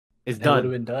It's It would have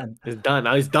done. been done. It's done.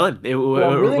 Now it's done. Well,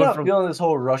 I'm really not feeling this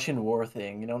whole Russian war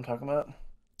thing. You know what I'm talking about?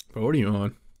 Bro, what are you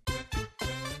on?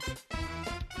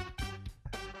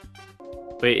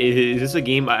 Wait, is this a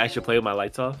game I should play with my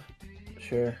lights off?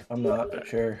 Sure, I'm not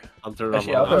sure. I'm turning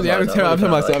Actually, on my I'll lights. I'm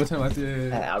turning lights.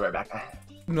 myself. I'll be right back.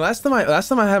 Last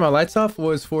time I had my lights off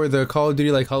was for the Call of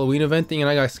Duty like Halloween event thing, and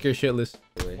I got scared shitless.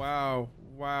 Wow,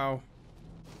 wow.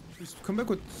 Just come back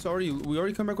with. Sorry, we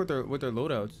already come back with their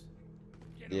loadouts.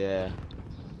 Yeah.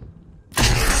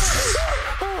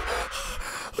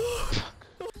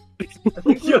 I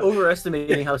think you're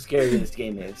overestimating how scary this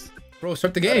game is. Bro,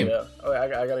 start the game. Oh, I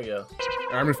gotta go.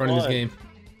 I'm in front of this game.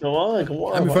 Come on, come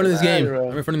on. I'm in front of this game. Bro.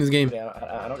 I'm in front of this game. Yeah,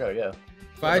 I don't gotta go.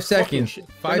 5 seconds.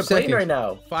 5 seconds. Right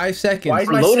now. 5 seconds. Why is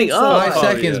We're my loading sync so up. Five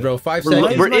high? seconds, bro. 5 We're-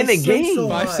 seconds. we're Why is in my the sync game. so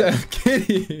 5 high? seconds.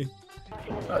 Kidding.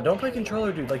 Don't play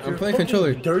controller, dude. Like I'm you're playing fucking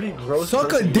controller. Dirty, gross. Suck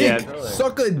a person. dick. Yeah.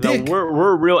 Suck a No, dick.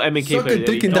 we're real M&K Suck a players.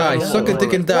 dick and die. no, Suck a no, dick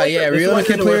no. and die. Yeah, This real is why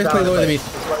M&K it doesn't players work play out. lower than me.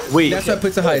 Wait, That's what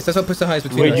puts the highest. That's what puts the highest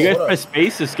between wait, us. you guys Hold up. press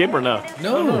space to skip or no?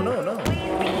 No.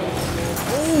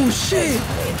 Oh shit! Yo,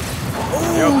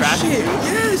 Oh crash. shit!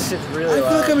 Yes! It's really I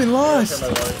feel like I'm in lost.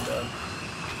 Turn my volume down.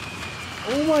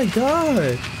 Oh my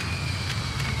god!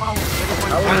 How was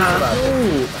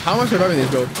Oh, how am I surviving this,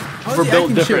 bro? How is We're he built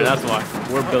acting different, chill? that's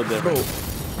why. We're built Bro. different.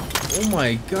 Oh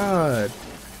my god.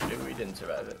 Dude, we didn't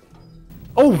survive it.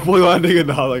 Oh, boy, I nigga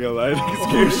not like a lie.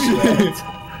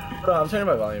 Hold on, I'm turning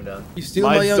my volume down. He's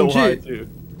stealing my Mine's young so high, jit. too.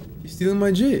 He's stealing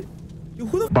my jit. Yo,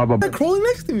 who the f is that crawling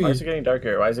next to me? Why is it getting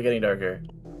darker? Why is it getting darker?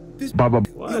 This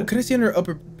What? Yo, can I see on her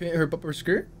upper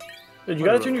skirt? Dude, you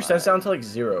gotta turn your sense down to like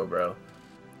 0, bro.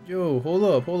 Yo, hold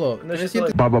up. And Can that's I just see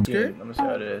like the 15. skirt? Let me see how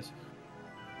it is.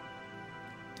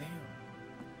 Damn.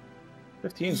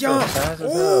 15. Yeah. Fast as hell.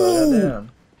 Oh.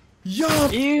 Goddamn.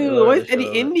 Yup. Ew, why is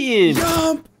Eddie Indian?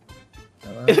 Yup.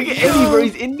 Look at Eddie, bro,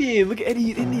 he's Indian. Look at Eddie,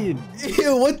 he's Indian.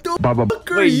 Ew, what the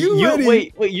fuck are Wait, you,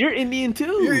 Eddie? wait, you're Indian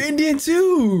too? You're Indian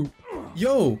too.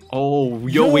 Yo. Oh,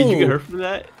 yo, wait, you Yo. get hurt from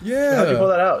that? How'd you pull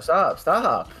Yeah. that out?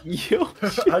 Stop. Yo,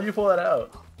 How'd you pull that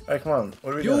out? Alright, come on.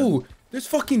 What are we doing? Yo, there's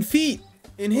fucking feet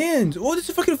and hands. Oh, this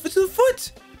is fucking it's a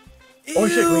foot. Oh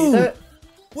shit, can we eat that?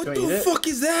 What Can we eat the it? fuck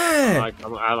is that?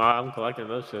 I'm collecting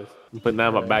those shits. I'm putting that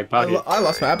in my back pocket. I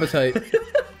lost my appetite.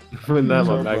 Putting that in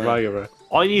my back pocket, bro.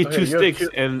 All you need Okay, is 2 you have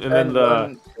sticks 2 and then the...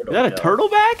 one Is that a shell. turtle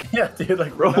back? Yeah, dude,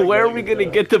 like Bro, we're not where are getting we it, gonna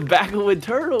though. get the back of a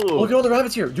turtle? Look at all the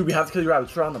rabbits here. Dude, we have to kill the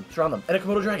rabbits. Surround them. And a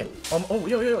Komodo dragon. Oh,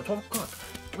 yo, 12 o'clock.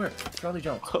 Come here. Charlie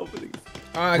Jones.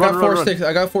 I Run, got 4 run. sticks.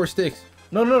 I got 4 sticks.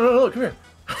 No, come here.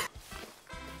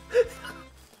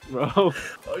 Bro, Oh,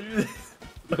 you...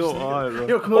 go on, bro.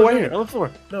 Yo, Komodo Oh, right dragon. here, on the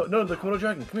floor. No, the Komodo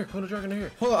dragon. Come here, Komodo dragon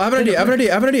here. Hold on, I have an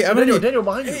idea. Daniel,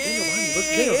 behind you.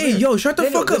 Hey, yo, shut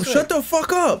the fuck up. Shut the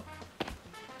fuck up.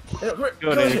 Daniel, come here.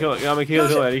 Kill it, Eddie, kill it. I'm gonna kill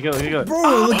it, Eddie, kill it.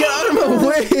 Bro, get out of my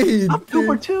way. I'm 2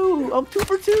 for 2. I'm 2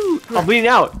 for 2. I'm bleeding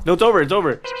out. No, it's over.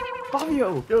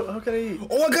 Fabio. Yo, how can I eat?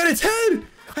 Oh, I got its head.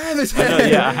 I have its know,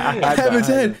 head. yeah, I have its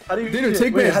head. How do you Daniel, eat it?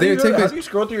 take Wait, meds. how do you Daniel, take how meds. do you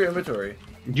scroll through your inventory?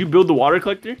 Did you build the water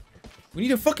collector? We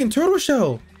need a fuking turtle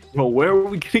shell. Bro, where are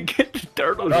we gonna get the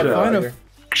turtle Oh, shell? Find here.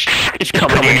 a. It's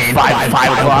coming in 5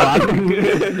 o'clock.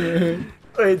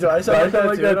 Wait, do I sound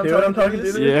like that too when I'm talking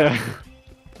to you? Yeah.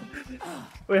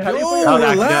 Wait, how do you Yo, put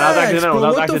That your... was accidental.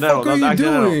 relax, That was bro. accidental. What the fuck are you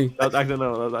doing? That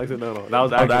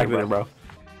was accidental, bro.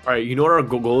 Alright, you know what our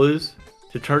goal is?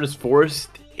 To turn this forest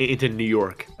into New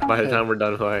York by the time we're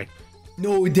done playing.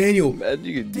 No, Daniel. Man,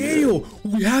 you can do Daniel,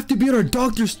 we have to be on our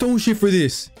Dr. Stone shit for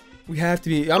this. We have to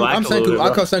be. I'm Black Sanku. loaded,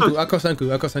 I'll call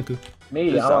Sanku. Me,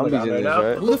 There's I'm on the zombies ground in right this, now.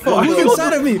 right? Who the fuck? Who's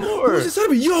inside of me? Who's inside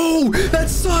of me? Yo,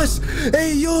 that's sus.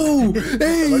 Hey, yo. No,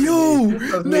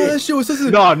 that shit was sus.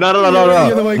 No.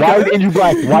 You're the white Why guy. is Andrew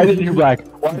black? Why is Andrew black?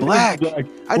 Black.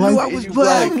 I knew I was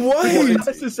black. What?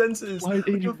 Fast as senses. Why is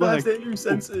Andrew Look how fast black? Andrew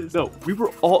senses. No, we were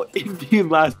all Indian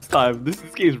last time. This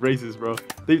game's racist, bro.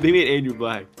 They made Andrew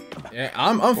black. Yeah,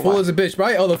 I'm full as a bitch, bro.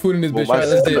 I ate all the food in this bitch. my Right,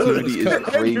 let's sensitivity is cut.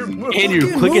 crazy. Andrew,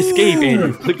 Fucking click escape, move.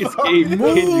 Andrew. Click escape.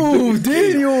 Move,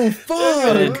 Daniel. Fuck.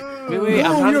 Wait, I'm No,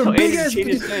 trying you're to a tell big Andrew ass. to change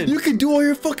his sense. You can do all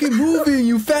your fucking moving,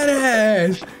 you fat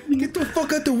ass. Get the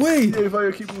fuck out the way. Hey,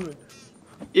 Fabio, keep moving.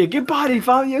 Yeah, get body,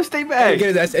 Fabio. Stay back. Get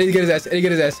his ass. Eddie, get his ass. Eddie,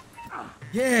 get his ass.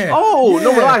 Yeah. Oh,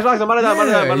 no, yeah. relax. I'm out of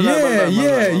that.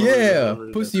 Yeah.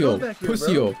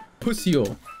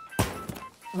 Pussy-o.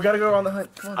 We gotta go around the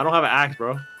hunt. Come I on. don't have an axe,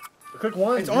 bro. Click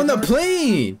one. It's on the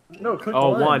plane. No, click Oh,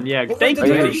 one. one, yeah. Oh, Thank wait,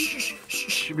 you, wait, Eddie.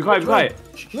 shh. Be quiet.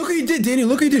 Look what you did, Daniel.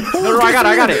 Look what you did. Oh, No, I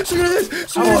got it. Look at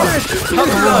this. Look at this.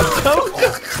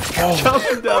 Chop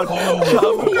him down.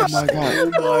 Oh my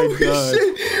god. Oh my god.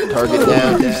 Target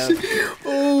down.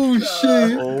 Oh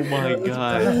shit. Oh my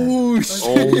god. Oh shit.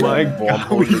 Oh my Oh, I'm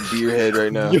holding the deer head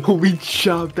right now. Yo, we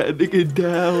chopped that nigga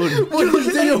down. What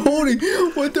is Daniel holding?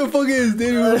 What the fuck is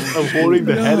Daniel? I'm holding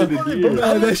the head of the deer.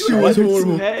 Nah, that shit was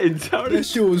horrible. Heads. How That did...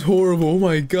 shit was horrible. Oh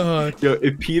my god. Yo,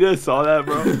 if PETA saw that,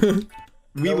 bro,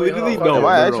 we No, wait, literally hold on, no. Am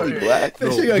I no, actually no. black? That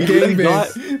No, shit got we literally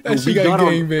gangbanged. That we shit got on-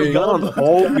 We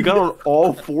gangbanged. got on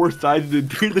all four sides of the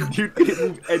deer. The deer couldn't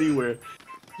move anywhere.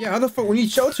 Yeah, how the fuck? We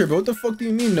need shelter, bro. What the fuck do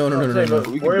you mean? No. We can Worry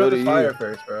about build the it fire here.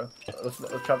 first, bro. Let's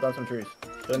chop down some trees.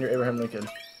 Get under Abraham Lincoln.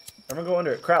 Everyone go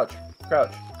under it. Crouch.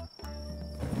 Crouch.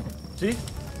 See?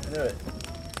 I knew it.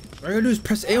 All I gotta do is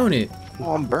press A on it.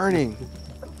 Oh, I'm burning.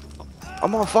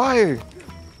 I'm on fire.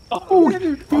 Oh,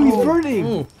 he's burning.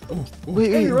 Oh.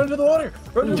 Wait, Hey, wait. run to the water.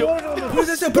 Run to the water. Put his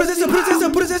ass out, put his ass out, put his ass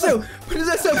out, put his ass out, put his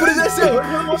ass out, put his ass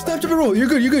out. Stop, jump, and roll. You're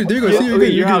good, you're good. There you go. See, you're Okay,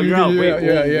 good, you're out, you're out. Wait,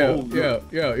 Yeah, whoa.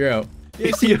 you're out.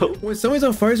 Yeah, see, Yo. when somebody's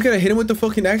on fire, you gotta hit him with the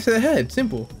fucking axe to the head.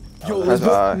 Simple. Yo, let's That's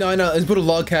build, high. no, let's build a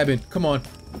log cabin. Come on.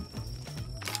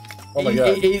 Oh my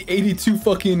god. 82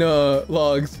 fucking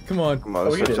logs. Come on. Come on, Oh,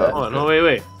 let's we can switch do that. up. Oh no,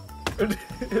 wait. Hit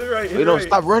it right. Hit Wait, it no, right.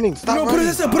 stop running. Stop No, put running.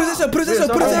 his ass out, put his ass out, put his ass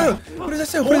out, put his ass out, put his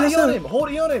ass out, put Hold his E ass on out. him.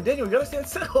 Hold E on him. Daniel, you gotta stand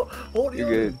still. Hold E You're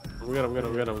on him.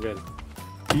 good. I'm good.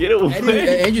 Get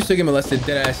away. Andrew still get molested,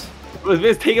 dead ass. This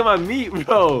man's taking my meat,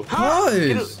 bro.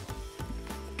 Pause.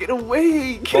 Get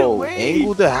away. Get Bro, away.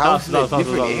 angle the house in a Stop,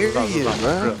 different area,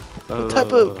 man. What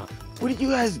type of... Stop. What are you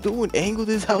guys doing? Angle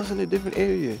this house in a different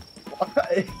area.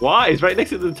 Why? It's right next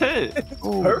to the tent.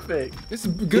 Oh, Perfect. This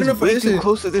is good it's enough for way this. too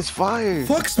close to this fire.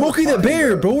 Fuck Smokey the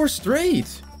Bear, bro. We're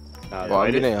straight. Well,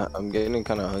 I'm getting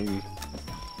kind of hungry.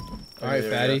 All right, there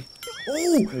we fatty.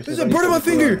 Oh, There's there's a somebody bird on my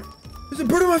coming finger. There's a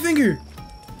bird on my finger.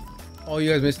 Oh,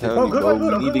 you guys missed it. Tell Oh, me, good bro, one, good.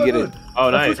 we I'm need to good, get I'm it. good. Oh,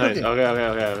 My nice. food's cooking.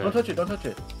 Okay. Don't touch it. Don't touch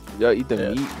it. Yo, eat the Yeah.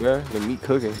 meat, bro. The meat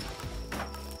cooking.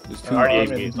 There's two I already ate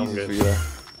I'm meat, so I'm pieces for good. you.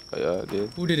 Oh, yeah, I did.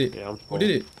 Who did it? Yeah, I'm Who full. did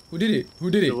it? Who did it?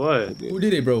 Who did it? What? Who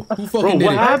did it, bro? Who fucking Bro, did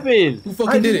what it? happened? Who I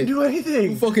fucking did didn't it? do Who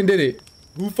anything. fucking did it?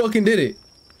 Who fucking did it?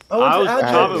 I went I to was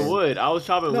add chopping this. wood. I was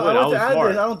chopping No, wood. I I went was to add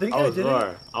smart. this. I don't think I was did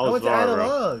smart. it. I I was went to add smart, a bro.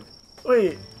 log.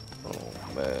 Wait,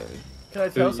 Oh, man. can I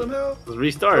tell Dude, somehow? Let's Oh,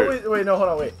 restart. wait, no, hold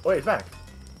on, wait, it's back.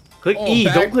 Click Oh, E.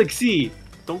 back? Don't click C.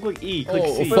 Don't click E. Click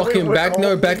Oh, C. fucking wait, back. oh,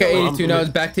 No, back at no, 82. Now it's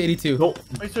back to 82. Don't.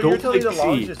 Wait, so you're Don't telling me click the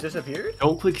logs C. just disappeared?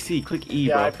 Don't click C. Click E,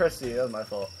 Yeah, I bro. pressed C. That was my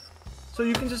fault. So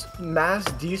you can just mass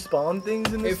despawn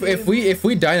things in this If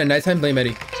we die in a nighttime, blame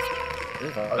Eddie.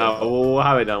 No, we'll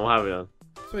have it done. We'll have it done.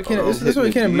 So we can't. This is why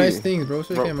we can't have nice things, bro. So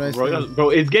we Bro, can't have nice bro, things. bro,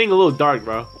 it's getting a little dark,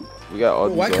 bro. We got all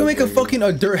these Why can't we make a dogs right fucking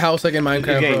a dirt house like in It's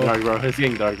getting Minecraft, bro? dark, bro. It's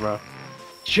getting dark, bro.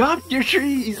 Chop your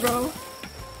trees, bro.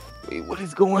 here. Wait, what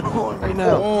is going on right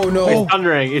now? Oh no! It's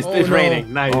thundering. It's Oh, it's no.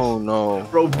 raining. Nice. Oh, no.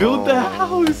 Bro, build the Oh.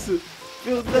 house.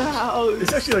 Build the house.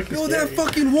 It's actually like Build that scary.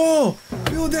 fucking wall!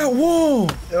 Build that wall!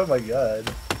 Oh my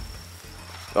god.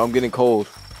 Oh, I'm getting cold.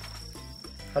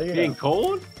 How do you Getting know?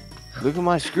 cold? Look at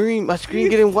my screen. My screen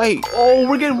getting white. Oh,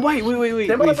 we're getting white. Wait.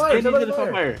 Stand by the fire, Stand stand by into the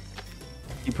fire. fire.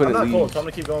 You put I'm it not cold, leaves. so I'm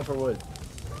gonna keep going for wood.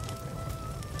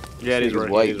 Yeah, it is It's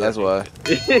working. white. it is That's why.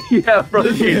 working. Yeah, bro.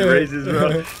 This game's Yeah. racist, bro.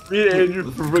 Me and Andrew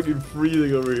are freaking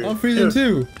freezing over here. I'm freezing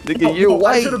too. Nigga, you're I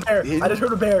white. just heard a bear. I just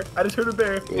heard a bear. I just heard a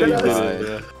bear. Yeah, you Dead did ass. it.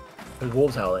 Yeah. There's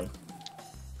wolves howling.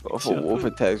 If a wolf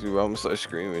attacks me, bro, I'm gonna start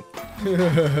screaming.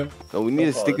 No, we need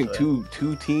to stick in two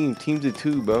teams of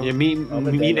two, bro. Yeah, me I'm a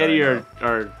and dead Eddie guy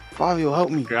are Fabio,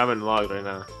 help me. grabbing logs right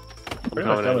now. We're I'm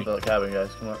gonna coming, come Eddie. with the cabin, guys.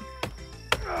 Come on.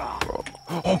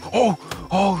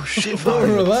 Oh, shit, Bro,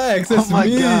 Fabio. relax. That's Oh my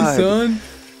me, God. son.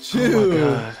 Oh Chill. my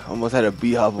god, almost had a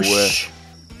beehive away.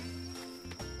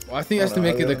 Well, I think that's to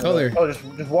make it the color. Oh, just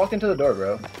walk into the door,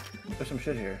 bro. There's some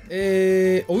shit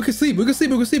here. Oh, we can sleep. We can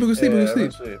sleep. We can sleep. We can sleep. We can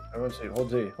everyone sleep. sleep. Everyone sleep. Hold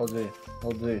Z. Hold Z.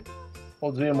 Hold Z.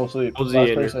 Hold Z and we'll sleep. Hold Z, Last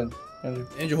Andrew. person. Andrew.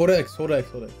 Andrew, hold X. Hold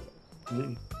X. Hold X.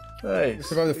 Z. Hey. You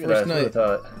survived the look at first that, night. look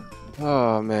at that.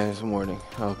 Oh man, it's morning.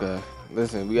 Okay,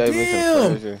 listen, we gotta make some Damn!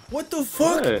 furniture. What the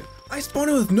fuck? What? I spawned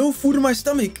in with no food in my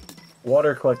stomach.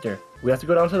 Water collector. We have to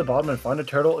go down to the bottom and find a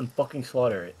turtle and fucking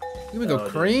slaughter it. You make a Oh, dude.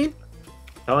 crane?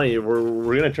 Telling you,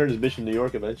 we're gonna turn this bitch in New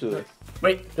York eventually.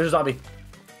 Wait, there's a zombie.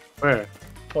 Where?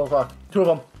 12 o'clock. Two of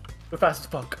them. They're fast as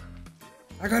fuck.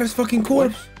 I got his fucking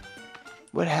corpse.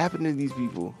 What happened to these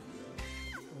people?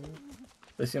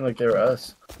 They seem like they were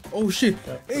us. Oh shit.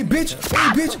 Hey bitch.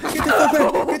 Hey bitch. Get the fuck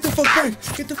back. Get the fuck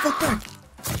back. Get the fuck back.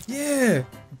 Yeah.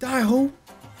 Die, ho.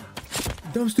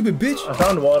 Dumb stupid bitch. I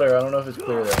found water. I don't know if it's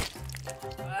clear though.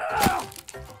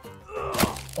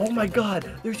 Oh my god,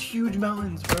 there's huge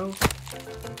mountains, bro.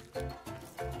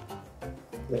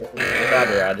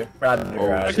 Roger.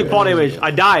 I took fall damage.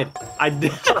 I died. I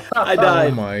Oh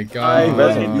died. my I god.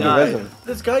 fucking You can died. res him.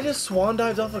 This guy just swan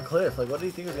dives off a cliff. Like, what do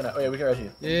you think is gonna? Oh yeah, we can rush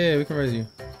you. Yeah, we can raise you.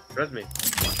 Trust me.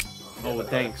 Oh,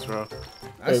 thanks, bro.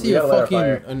 I see a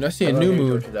fucking. I see a new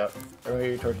moon. Your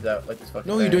torches out like this fucking.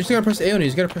 No, you don't. You just gotta press A on it.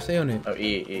 You just gotta press A on it. Oh,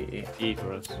 E. E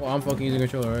for us. Well, I'm fucking using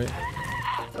controller, right?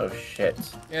 Oh shit.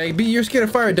 Yeah, you're scared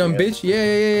of fire, dumb bitch.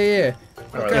 Yeah.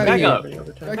 Alright, back up.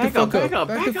 Back the fuck up.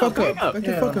 Back the fuck up. Back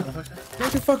the fuck up.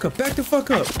 Back the fuck up. Back the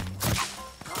fuck up.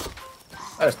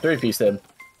 That's 3-piece then.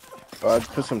 I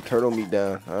just put some turtle meat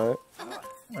down. All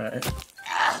Alright.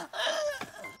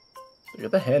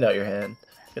 Get the hand out your hand.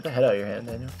 Get the head out your hand,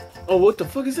 Daniel. Oh, what the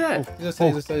fuck is that? This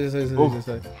side.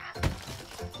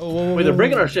 Oh, wait, they're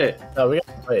breaking our shit. No, we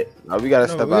gotta wait. right. We gotta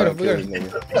step out and kill these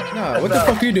niggas. Nah, what the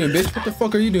fuck are you doing, bitch? What the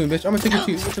fuck are you doing, bitch? I'm gonna take it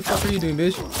to you. What the fuck are you doing,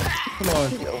 bitch? Come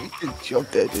on. Yo, we can jump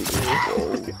that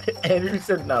nigga. Andrew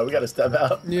said, no, we gotta step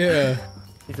out. Yeah.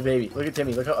 He's a baby. Look at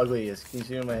Timmy. Look how ugly he is. Can you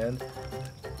see him in my hand?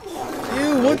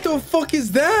 Ew, what the fuck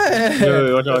is that?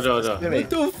 Dude, watch out. Timmy. What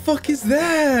the fuck is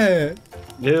that?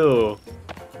 Ew.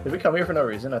 Did we come here for no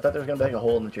reason? I thought there was gonna be like a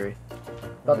hole in the tree. I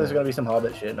thought there was gonna be some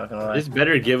Hobbit shit, not gonna lie. This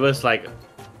better give us like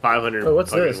 500. Oh,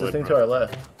 what's this? wood, This thing bro. to our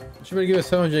left. You should better give us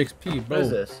 700 XP, bro. What is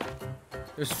this?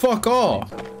 There's fuck all.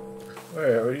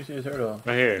 Where do you see a turtle?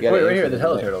 Right here. Yeah. Wait, right here. There's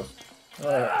hella turtles.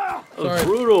 That was Sorry.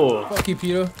 brutal. Fuck you,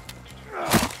 Peter.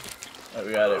 Alright,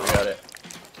 we got it.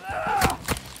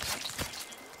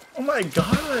 Oh my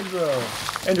god, bro.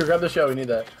 Andrew, grab the shell. We need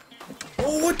that.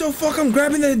 Oh, what the fuck? I'm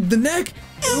grabbing the neck.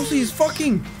 Lucy is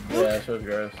fucking. Yeah, that show's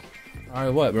gross.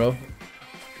 Alright, what, bro?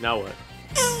 Now what?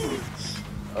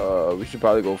 We should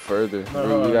probably go further.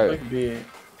 No, We got- click B.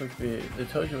 They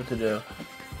told you what to do.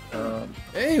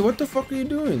 Hey, what the fuck are you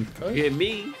doing? Cuz? Hit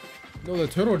me. No, the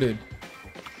turtle did.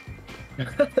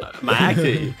 My axe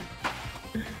hit you.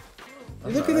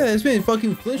 Hey, look at that. This man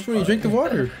fucking flinched when he drank the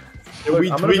water.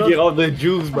 We I'm gonna tweaking all the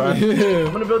juice, bro. Yeah.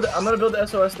 I'm gonna build the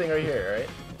SOS thing right here, right?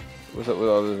 What's up with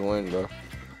all this wind, bro?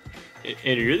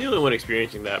 Andrew, you're the only one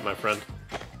experiencing that, my friend.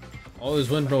 All this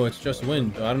wind, bro. It's just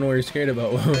wind. I don't know what you're scared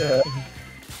about. Yeah.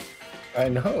 I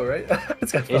know, right?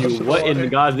 It's got Andrew, what in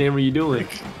God's name are you doing?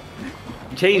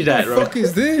 Change that, What bro. the fuck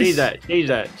is this? Change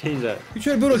that. You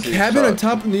trying to build a This is cabin on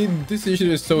chalk. top of this shit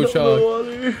is so chalk. Oh,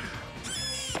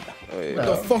 yeah. What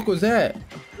the fuck was that?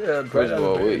 Yeah, First of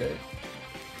all, wait.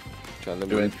 Trying to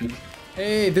Doing move.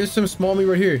 Hey, there's some small meat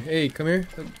right here. Hey, come here.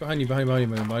 Look, behind you.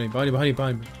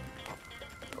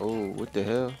 Oh, what the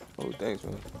hell? Oh, thanks,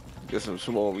 man. Get some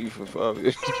small meat for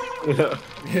 $5.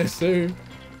 Yes, sir.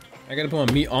 I gotta put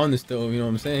my meat on the stove, you know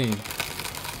what I'm saying?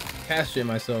 Castrate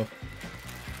myself.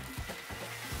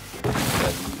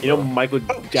 You know Michael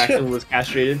Jackson was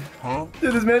castrated?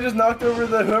 Dude, this man just knocked over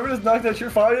whoever just knocked out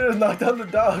your fire just knocked down the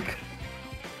dog.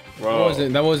 Bro.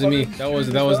 That wasn't me. That was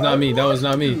not me. That was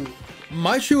not me.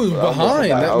 My tree was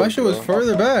behind. My tree was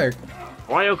further back.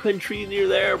 Why y'all couldn't tree near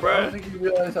there, I don't bro? think you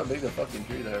realize how big the fucking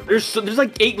tree there. There's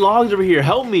like 8 logs over here.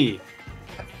 Help me.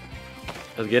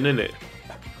 Let's get in it.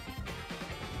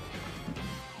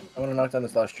 I want to knock down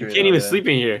this last tree. You can't even sleep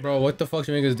in here. Bro, what the fuck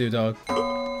you make us do, dog?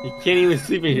 You can't even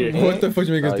sleep in here. What the fuck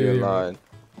you make us Oh, do you're here? lying.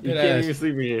 You Dead can't ass. even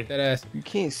sleep in here. That ass. You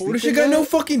can't sleep. Oh, this shit in got that? no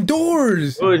fucking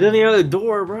doors. Oh, there's any other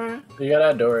door, bro? You gotta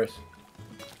add doors.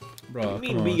 Bro, I come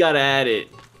mean, on. we gotta add it.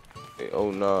 Hey,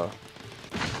 oh, nah.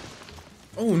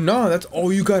 Oh no, that's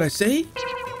all you gotta say?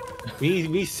 We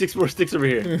need 6 more sticks over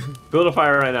here. Build a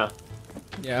fire right now.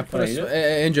 Yeah, Oh, you did?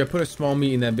 Andrew, put a small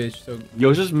meat in that bitch. So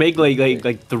Yo, just make like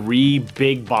 3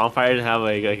 big bonfires and have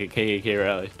like a KKK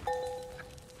rally.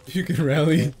 you can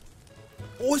rally.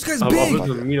 Oh, this guy's I'll big. put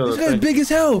some meat on This the guy's thing. big as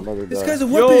hell. Another This guy. guy's a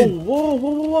Yo, weapon.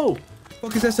 whoa.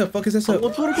 Fuck is that up? Fuck is that Go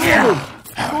up? toe to toe with him.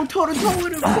 Go toe to toe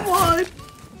with him. Come on.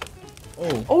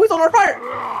 Oh, Oh, he's on our fire.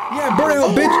 yeah, burn it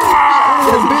out,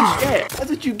 bitch. That's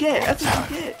what you get. That's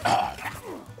what you get. Oh,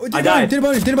 I died. Did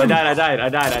about it. I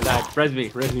died. Res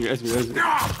me. I'm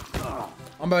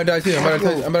about to die too. I'm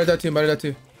about to die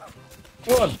too.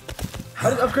 Hold on. I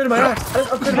just upgraded my axe. I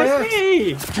just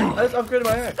upgraded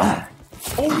my axe.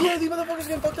 Oh yeah, these motherfuckers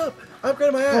getting fucked up. I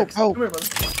upgraded my axe. Oh. Come here, brother.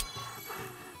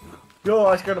 Yo,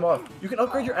 I scared him off. You can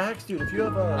upgrade your axe, dude, if you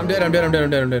have I'm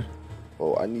dead.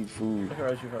 Oh, I need food. I can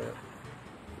rise you for it.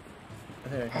 I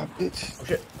think I Ah, can. bitch. Oh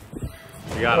shit. You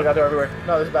Oh got my it. god, they're everywhere.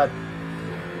 No, this is bad.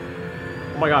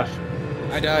 Oh my gosh.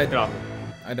 I died. Get off.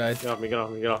 I died. Get off me.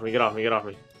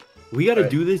 We gotta Right.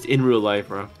 do this in real life,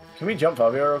 bro. Can we jump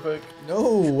Fabio real quick? No,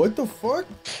 what the fuck?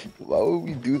 Why would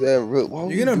we do that? Why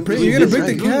would You're gonna we do break- this? you're gonna This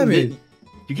break the right- cabin.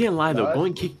 You can't lie though.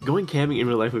 What? Going camping in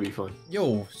real life would be fun.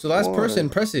 Yo, so last Why? person,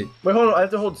 press it. Wait, hold on. I have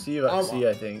to hold C, Um, C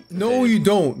I think. to No, save. you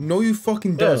don't. No, you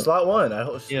fucking Yeah, don't. slot 1. I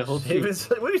hold. Yeah, hold save C.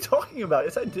 it. What are you talking about?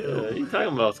 Yes, I What do. are you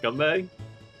talking about, scumbag?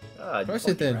 God, Press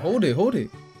you it then. fucking Hold it.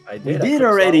 I We did. did I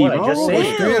already, slot 1. I just bro. saved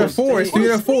It's it. 3 out of 4. It's 3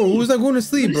 out of 4. Who's not going to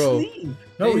sleep, bro?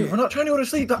 No, we're not trying to go to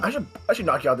sleep. I should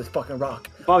knock you out this fucking rock.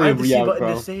 Bobby, I have the C button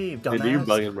bro. to save, Dude, dumbass. you're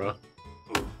bugging, bro.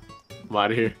 I'm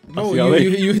out of here. No,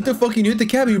 you hit the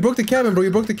cabin. You broke the cabin, bro.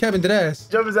 You broke the cabin, dead ass.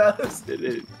 Jump his ass.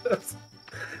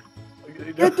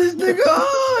 Get this nigga!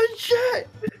 Oh shit!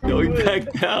 No, he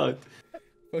backed down.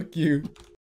 Fuck you.